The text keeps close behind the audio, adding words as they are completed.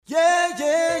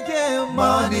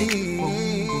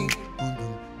money.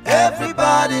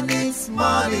 Everybody needs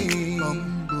money.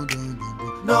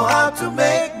 Know how to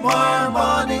make more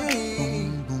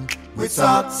money with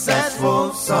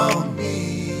Successful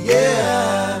Summy.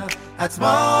 Yeah, that's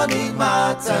Money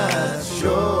Matters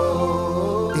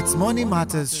Show. It's Money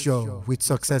Matters Show with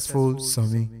Successful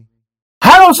Summy.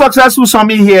 Hello, Successful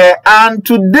Summy here, and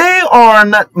today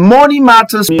on Money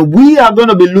Matters, we are going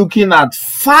to be looking at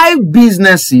 5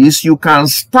 businesses you can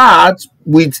start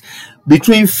with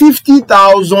between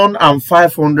 50,000 and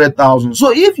 500,000.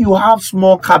 So if you have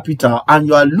small capital and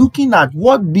you are looking at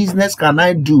what business can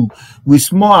I do with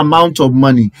small amount of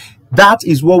money, that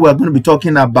is what we're going to be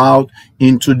talking about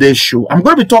in today's show. I'm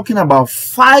going to be talking about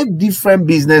 5 different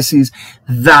businesses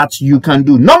that you can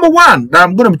do. Number 1 that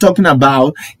I'm going to be talking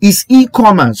about is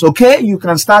e-commerce. Okay, you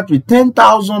can start with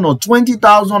 10,000 or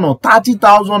 20,000 or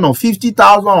 30,000 or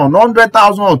 50,000 or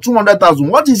 100,000 or 200,000.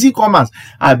 What is e-commerce?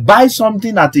 I buy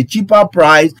something at a cheaper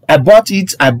price. I bought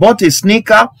a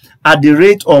sneaker at the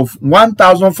rate of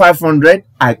 1,500.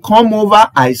 I come over,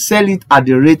 I sell it at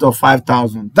the rate of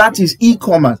 5,000. That is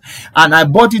e-commerce. And I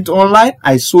bought it online,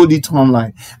 I sold it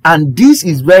online. And this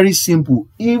is very simple,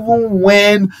 even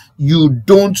when you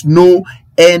don't know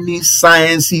any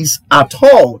sciences at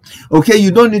all. Okay, you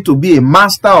don't need to be a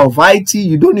master of IT.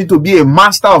 You don't need to be a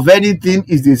master of anything.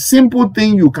 It's a simple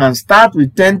thing. You can start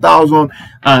with 10,000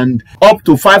 and up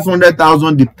to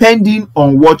 500,000 depending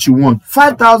on what you want.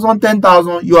 5,000,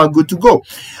 10,000, you are good to go.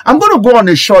 I'm going to go on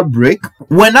a short break.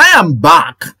 When I am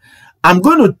back, I'm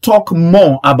going to talk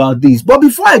more about this. But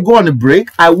before I go on a break,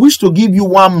 I wish to give you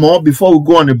one more before we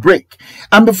go on a break.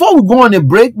 And before we go on a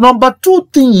break, number 2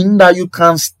 thing that you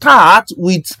can start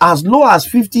with as low as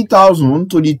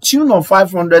 50,000 to the tune of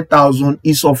 500,000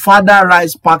 is Ofada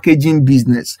rice packaging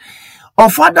business.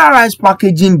 Ofada rice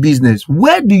packaging business.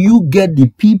 Where do you get the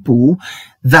people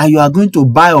that you are going to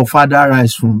buy Ofada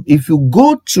rice from? If you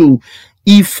go to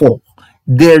E4,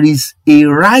 there is a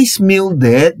rice mill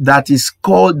there that is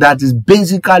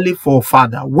basically for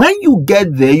Ofada. When you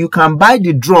get there, you can buy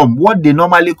the drum, what they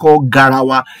normally call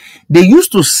garawa. They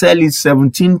used to sell it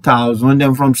 17,000,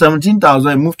 then from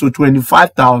 17,000 it moved to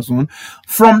 25,000.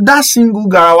 From that single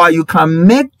garawa, you can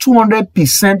make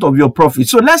 200% of your profit.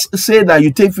 So let's say that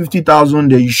you take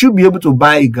 50,000 there, you should be able to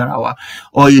buy a garawa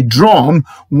or a drum.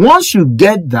 Once you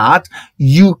get that,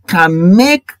 you can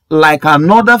make like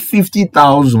another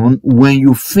 50,000 when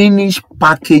you finish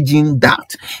packaging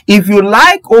that. If you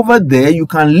like over there, you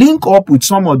can link up with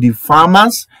some of the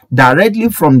farmers directly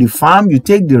from the farm. You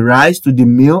take the rice to the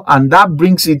mill and that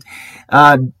brings it,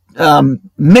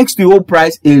 makes the whole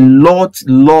price a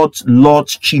lot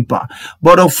cheaper.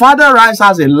 But Ofada rice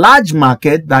has a large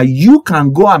market that you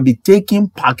can go and be taking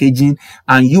packaging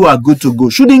and you are good to go.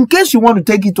 Should in case you want to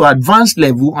take it to advanced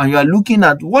level and you are looking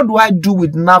at what do I do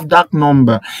with NAFDAC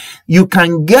number, you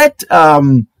can get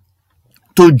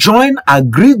to join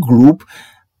Agri Group,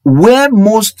 where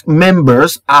most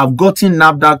members have gotten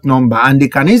NAFDAC number and they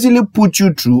can easily put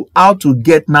you through how to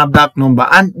get NAFDAC number.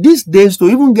 And these days, to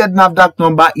even get NAFDAC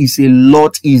number is a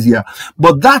lot easier.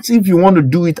 But that's if you want to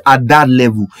do it at that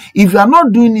level. If you are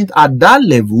not doing it at that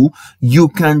level, you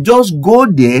can just go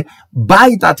there, buy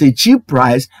it at a cheap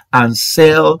price and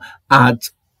sell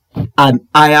at an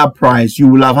higher price. You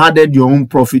will have added your own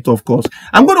profit, of course.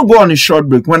 I'm going to go on a short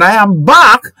break. When I am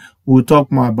back, we'll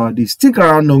talk more about this. Stick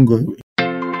around, don't go away.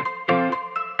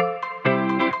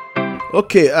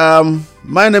 Okay,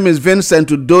 my name is Vincent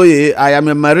Udoye. I am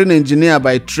a marine engineer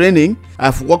by training.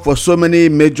 I've worked for so many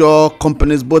major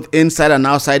companies, both inside and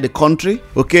outside the country.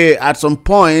 Okay, at some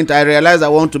point, I realized I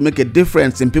want to make a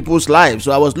difference in people's lives.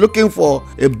 So I was looking for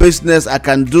a business I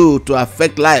can do to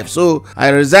affect lives. So I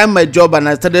resigned my job and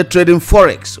I started trading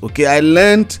Forex. Okay, I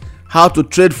learned how to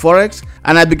trade Forex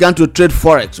and I began to trade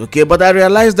Forex. Okay, but I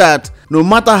realized that no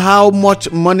matter how much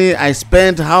money I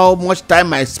spent, how much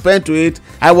time I spent to it,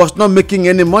 I was not making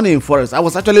any money in Forex. I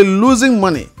was actually losing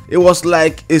money. It was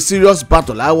like a serious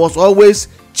battle. I was always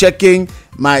checking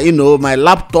my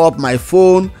laptop, my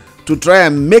phone to try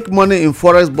and make money in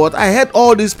Forex. But I heard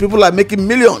all these people are making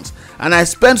millions and I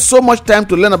spent so much time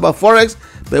to learn about Forex.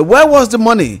 But where was the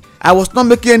money? I was not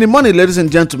making any money, ladies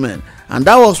and gentlemen. And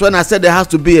that was when I said there has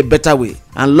to be a better way.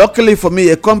 And luckily for me,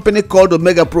 a company called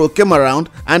Omega Pro came around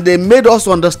and they made us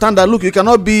understand that, look, you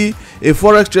cannot be a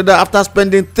Forex trader after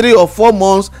spending 3 or 4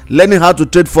 months learning how to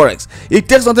trade Forex. It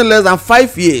takes something less than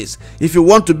 5 years if you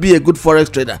want to be a good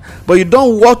Forex trader. But you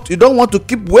don't want to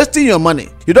keep wasting your money.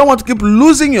 You don't want to keep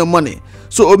losing your money.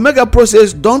 So Omega Pro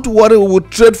says, don't worry, we will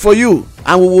trade for you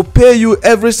and we will pay you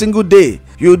every single day.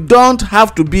 You don't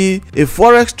have to be a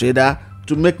Forex trader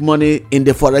to make money in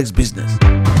the Forex business.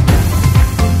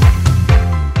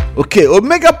 Okay,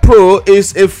 Omega Pro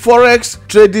is a forex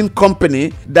trading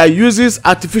company that uses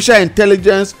artificial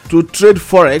intelligence to trade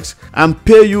forex and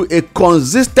pay you a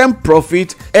consistent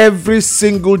profit every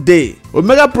single day.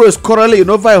 Omega Pro is currently in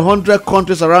over 100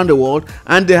 countries around the world,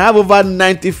 and they have over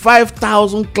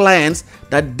 95,000 clients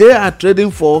that they are trading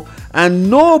for, and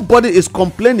nobody is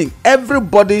complaining.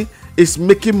 Everybody is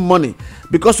making money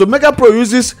because Omega Pro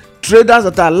uses traders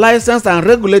that are licensed and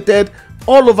regulated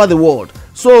all over the world.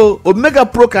 So Omega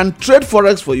Pro can trade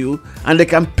forex for you, and they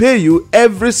can pay you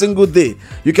every single day.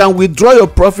 You can withdraw your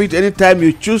profit anytime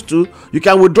you choose to. You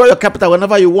can withdraw your capital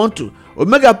whenever you want to.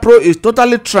 Omega Pro is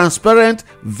totally transparent,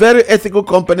 very ethical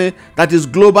company that is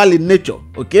global in nature,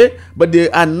 okay? But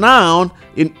they are now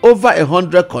in over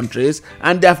 100 countries,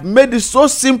 and they have made it so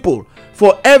simple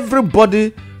for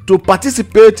everybody to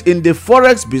participate in the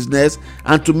forex business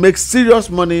and to make serious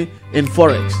money in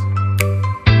forex.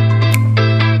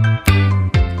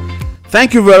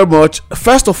 Thank you very much.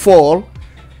 First of all,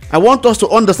 I want us to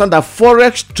understand that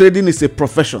forex trading is a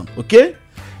profession, okay?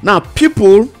 Now,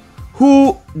 people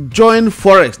who join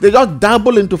forex, they just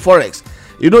dabble into forex.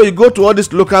 You know, you go to all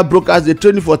these local brokers, they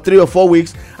train you for 3 or 4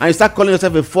 weeks, and you start calling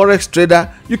yourself a forex trader.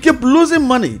 You keep losing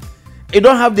money. You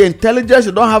don't have the intelligence,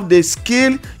 you don't have the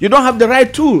skill, you don't have the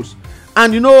right tools.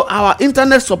 And you know, our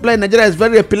internet supply in Nigeria is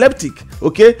very epileptic,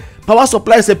 okay? Power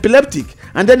supply is epileptic.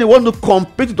 And then you want to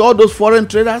compete with all those foreign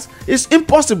traders? It's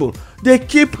impossible. They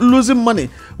keep losing money.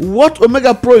 What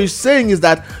Omega Pro is saying is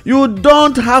that you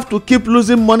don't have to keep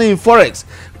losing money in forex.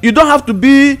 You don't have to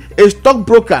be a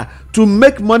stockbroker to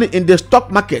make money in the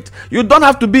stock market. You don't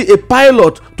have to be a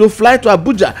pilot to fly to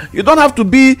Abuja. You don't have to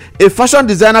be a fashion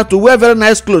designer to wear very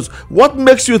nice clothes. What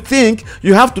makes you think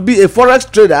you have to be a forex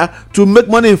trader to make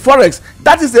money in forex?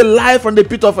 That is a lie from the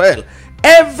pit of hell.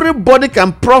 Everybody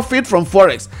can profit from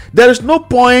forex. There is no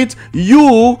point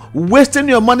you wasting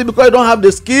your money because you don't have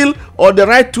the skill or the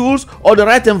right tools or the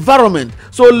right environment.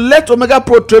 So let Omega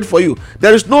Pro trade for you.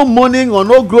 There is no moaning or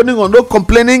no groaning or no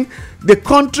complaining. The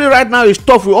country right now is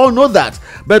tough. We all know that.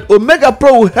 But Omega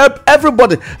Pro will help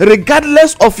everybody,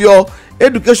 regardless of your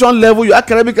education level, your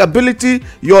academic ability,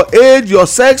 your age, your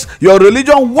sex, your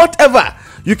religion, whatever.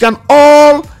 You can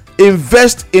all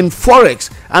invest in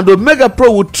forex, and Omega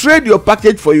Pro will trade your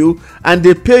package for you, and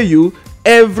they pay you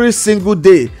every single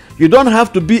day. You don't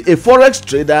have to be a forex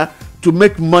trader to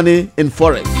make money in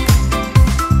forex.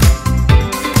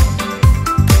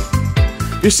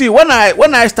 You see, when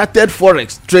I started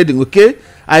forex trading, okay,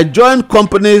 I joined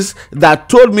companies that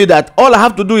told me that all I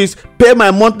have to do is pay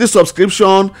my monthly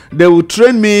subscription. They will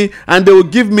train me and they will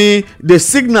give me the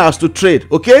signals to trade.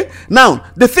 Okay, now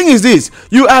the thing is this: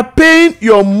 you are paying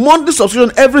your monthly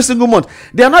subscription every single month.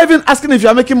 They are not even asking if you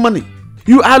are making money.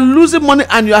 You are losing money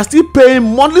and you are still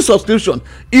paying monthly subscription.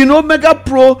 In Omega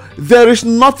Pro, there is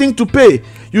nothing to pay.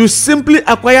 You simply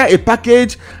acquire a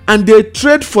package and they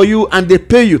trade for you and they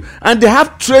pay you. And they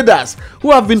have traders who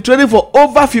have been trading for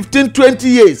over 15-20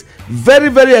 years. Very,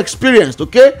 very experienced,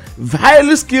 okay?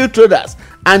 Highly skilled traders.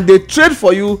 And they trade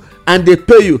for you and they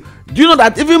pay you. Do you know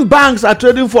that even banks are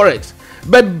trading forex?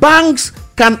 But banks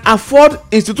can afford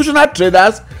institutional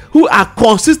traders who are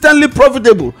consistently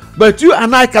profitable, but you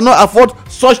and I cannot afford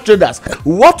such traders.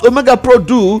 What Omega Pro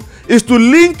do is to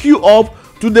link you up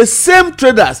to the same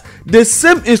traders, the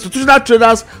same institutional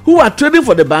traders who are trading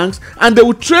for the banks, and they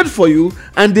will trade for you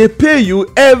and they pay you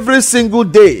every single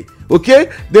day. Okay,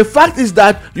 the fact is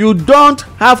that you don't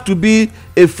have to be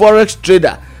a forex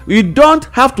trader. You don't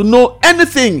have to know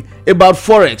anything about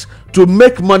forex to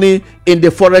make money in the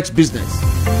forex business.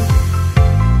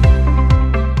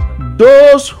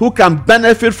 Those who can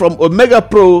benefit from Omega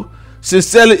Pro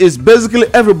sincerely is basically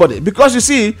everybody, because you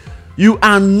see, you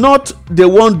are not the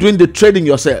one doing the trading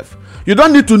yourself. You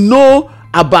don't need to know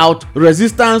about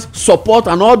resistance, support,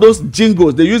 and all those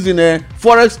jingles they use in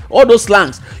forex, all those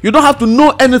slangs. You don't have to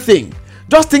know anything.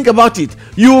 Just think about it.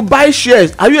 You buy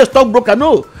shares. Are you a stockbroker?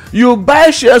 No. You buy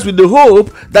shares with the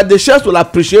hope that the shares will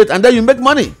appreciate and then you make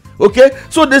money. Okay,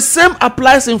 so the same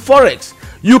applies in forex.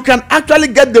 You can actually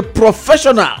get the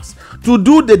professionals to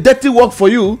do the dirty work for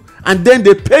you, and then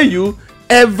they pay you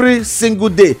every single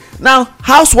day. Now,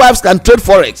 housewives can trade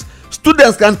forex,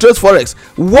 students can trade forex,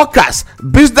 workers,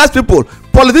 business people,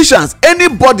 politicians,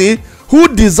 anybody who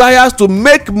desires to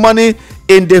make money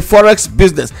in the forex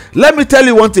business. Let me tell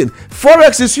you one thing: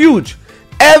 forex is huge.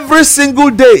 Every single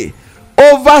day,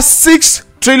 over $6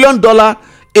 trillion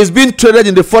is being traded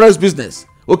in the forex business.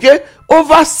 Okay,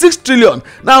 over 6 trillion.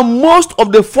 Now, most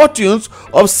of the fortunes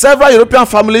of several European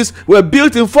families were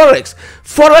built in Forex.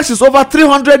 Forex is over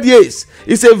 300 years.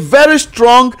 It's a very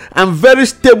strong and very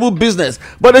stable business.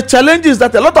 But the challenge is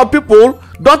that a lot of people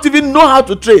don't even know how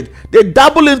to trade. They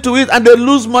dabble into it and they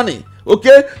lose money.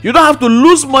 Okay, you don't have to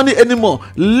lose money anymore.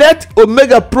 Let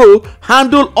Omega Pro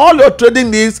handle all your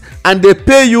trading needs and they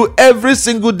pay you every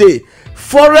single day.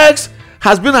 Forex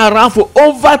has been around for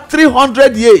over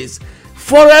 300 years.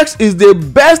 Forex is the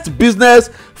best business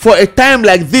for a time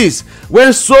like this,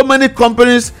 when so many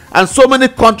companies and so many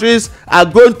countries are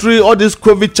going through all these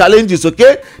COVID challenges.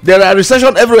 Okay, there are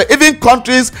recession everywhere. Even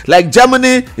countries like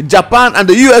Germany, Japan, and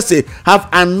the USA have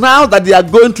announced that they are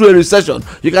going through a recession.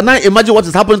 You can now imagine what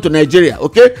is happening to Nigeria.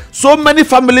 Okay, so many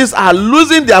families are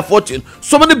losing their fortune.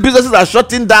 So many businesses are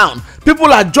shutting down.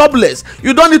 People are jobless.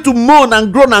 You don't need to moan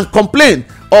and groan and complain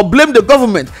or blame the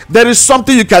government. There is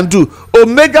something you can do.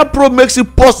 Omega Pro makes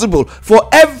it possible for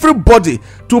everybody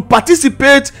to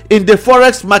participate in the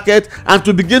Forex market and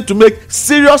to begin to make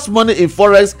serious money in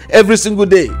Forex every single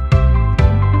day.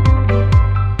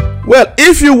 Well,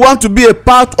 if you want to be a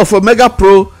part of Omega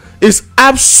Pro, it's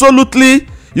absolutely,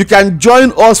 you can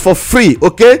join us for free.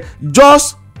 Okay,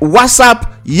 just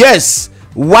WhatsApp yes,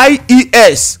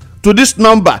 YES to this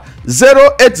number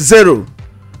 080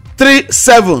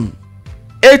 37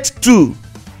 82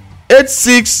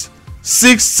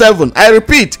 8667. I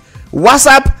repeat,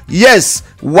 WhatsApp yes,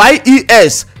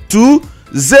 YES to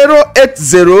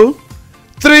 080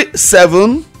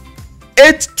 37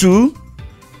 82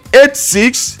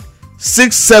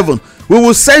 8667. We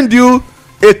will send you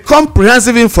a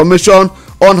comprehensive information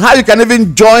on how you can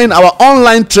even join our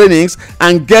online trainings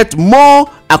and get more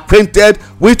acquainted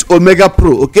with Omega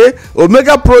Pro. Okay,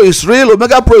 Omega Pro is real.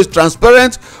 Omega Pro is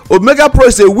transparent. Omega Pro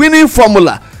is a winning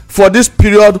formula for this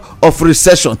period of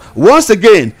recession. Once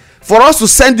again, for us to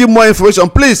send you more information,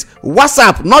 please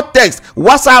WhatsApp, not text.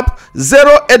 WhatsApp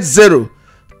 080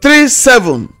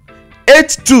 37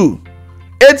 82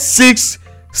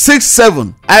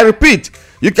 8667. I repeat,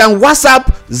 you can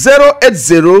WhatsApp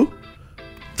 080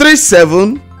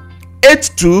 37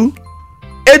 82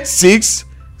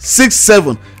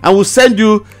 8667 and we'll send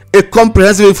you a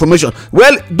comprehensive information.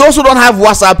 Well, those who don't have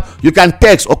WhatsApp, you can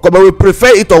text or call, but we prefer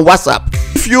it on WhatsApp.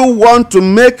 If you want to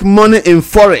make money in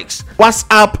Forex,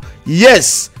 WhatsApp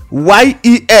yes,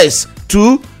 YES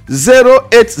to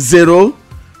 080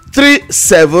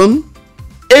 37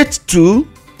 82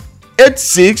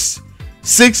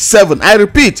 8667. I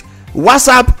repeat,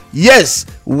 WhatsApp yes,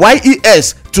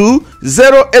 YES to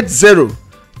 080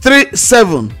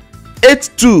 37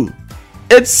 82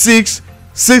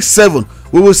 8667.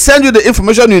 We will send you the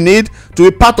information you need to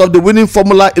be part of the winning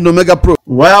formula in Omega Pro.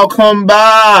 Welcome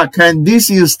back, and this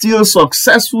is still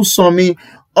Successful Summit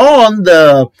on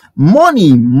the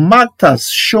Money Matters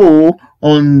show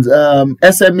on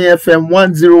SMAFM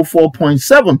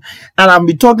 104.7, and I'll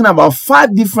be talking about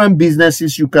 5 different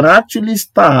businesses you can actually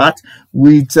start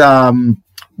with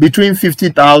between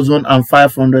 50,000 and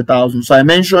 500,000. So I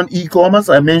mentioned e-commerce,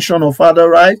 I mentioned Ofada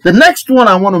Right. The next one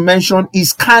I want to mention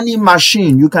is scanning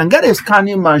machine. You can get a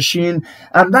scanning machine,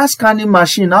 and that scanning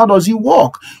machine, how does it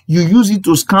work? You use it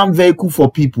to scan vehicle for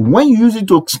people. When you use it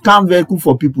to scan vehicle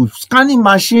for people, scanning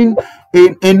machine,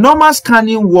 a normal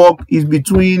scanning work is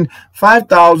between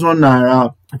 5,000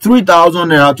 naira, 3,000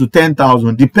 naira to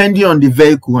 10,000, depending on the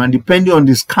vehicle and depending on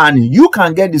the scanning. You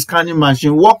can get the scanning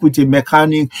machine, work with a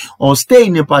mechanic, or stay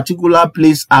in a particular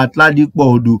place at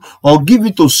Ladikbodu, or give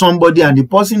it to somebody and the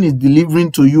person is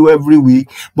delivering to you every week.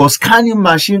 But scanning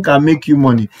machine can make you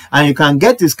money, and you can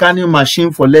get a scanning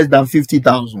machine for less than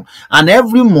 50,000. And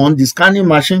every month, the scanning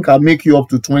machine can make you up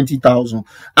to 20,000,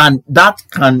 and that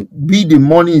can be the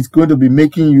money it's going to be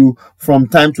making you from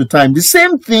time to time. The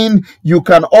same thing you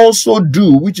can also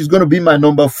do, which is going to be my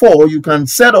number 4. You can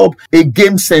set up a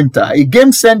game center. A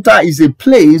game center is a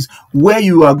place where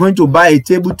you are going to buy a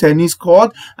table tennis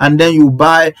court, and then you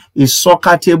buy a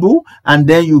soccer table, and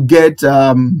then you get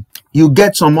some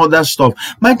other stuff.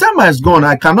 My time has gone.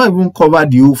 I cannot even cover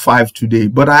the whole 5 today,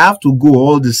 but I have to go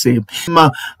all the same.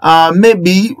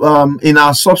 Maybe in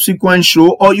our subsequent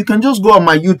show, or you can just go on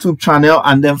my YouTube channel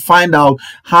and then find out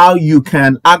how you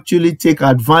can actually take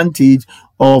advantage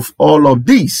of all of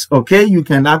this. Okay, you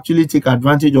can actually take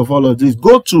advantage of all of this.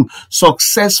 Go to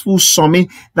Successful Summit.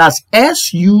 That's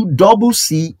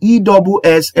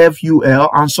SUCCESSFUL,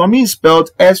 and Summit is spelled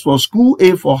S for school,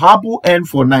 A for apple, N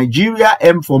for Nigeria,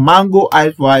 M for mango, I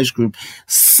for ice cream.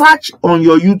 Search on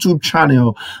your YouTube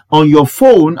channel on your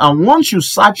phone, and once you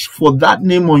search for that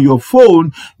name on your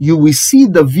phone, you will see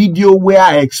the video where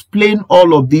I explain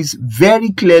all of this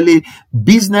very clearly,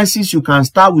 businesses you can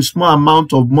start with small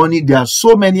amount of money. There are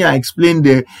so many I explained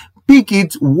there. Pick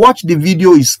it, watch the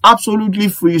video, is absolutely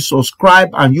free, subscribe,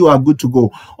 and you are good to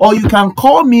go. Or you can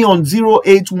call me on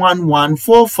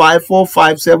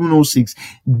 0811-4545-706.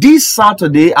 This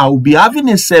Saturday, I will be having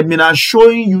a seminar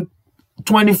showing you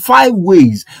 25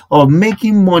 ways of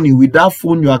making money with that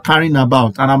phone you are carrying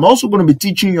about. And I'm also going to be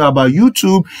teaching you about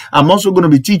YouTube. I'm also going to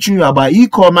be teaching you about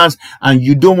e-commerce, and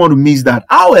you don't want to miss that.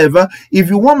 However,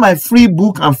 if you want my free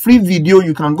book and free video,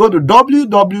 you can go to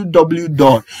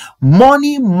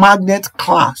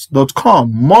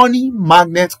www.moneymagnetclass.com,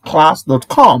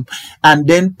 moneymagnetclass.com, and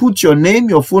then put your name,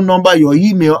 your phone number, your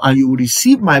email, and you will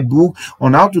receive my book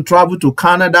on how to travel to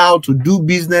Canada, how to do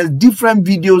business. Different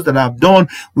videos that I've done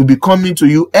will be coming to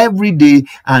you every day,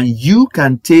 and you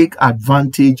can take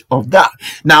advantage of that.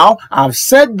 Now, I've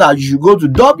said that you go to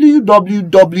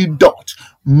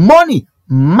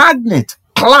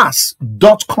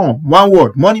www.moneymagnetclass.com, one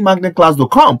word,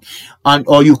 moneymagnetclass.com, and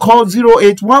or you call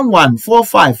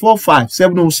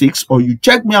 0811-4545-706, or you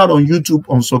check me out on YouTube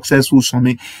on Successful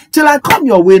Summit. Till I come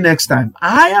your way next time,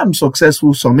 I am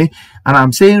Successful Summit, and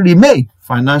I'm saying remain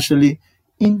financially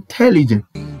intelligent.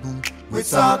 With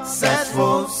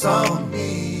Successful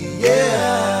Summit,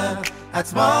 yeah,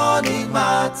 at Money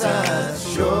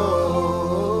Matters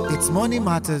Show. It's Money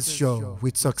Matters Show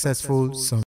with Successful Summit.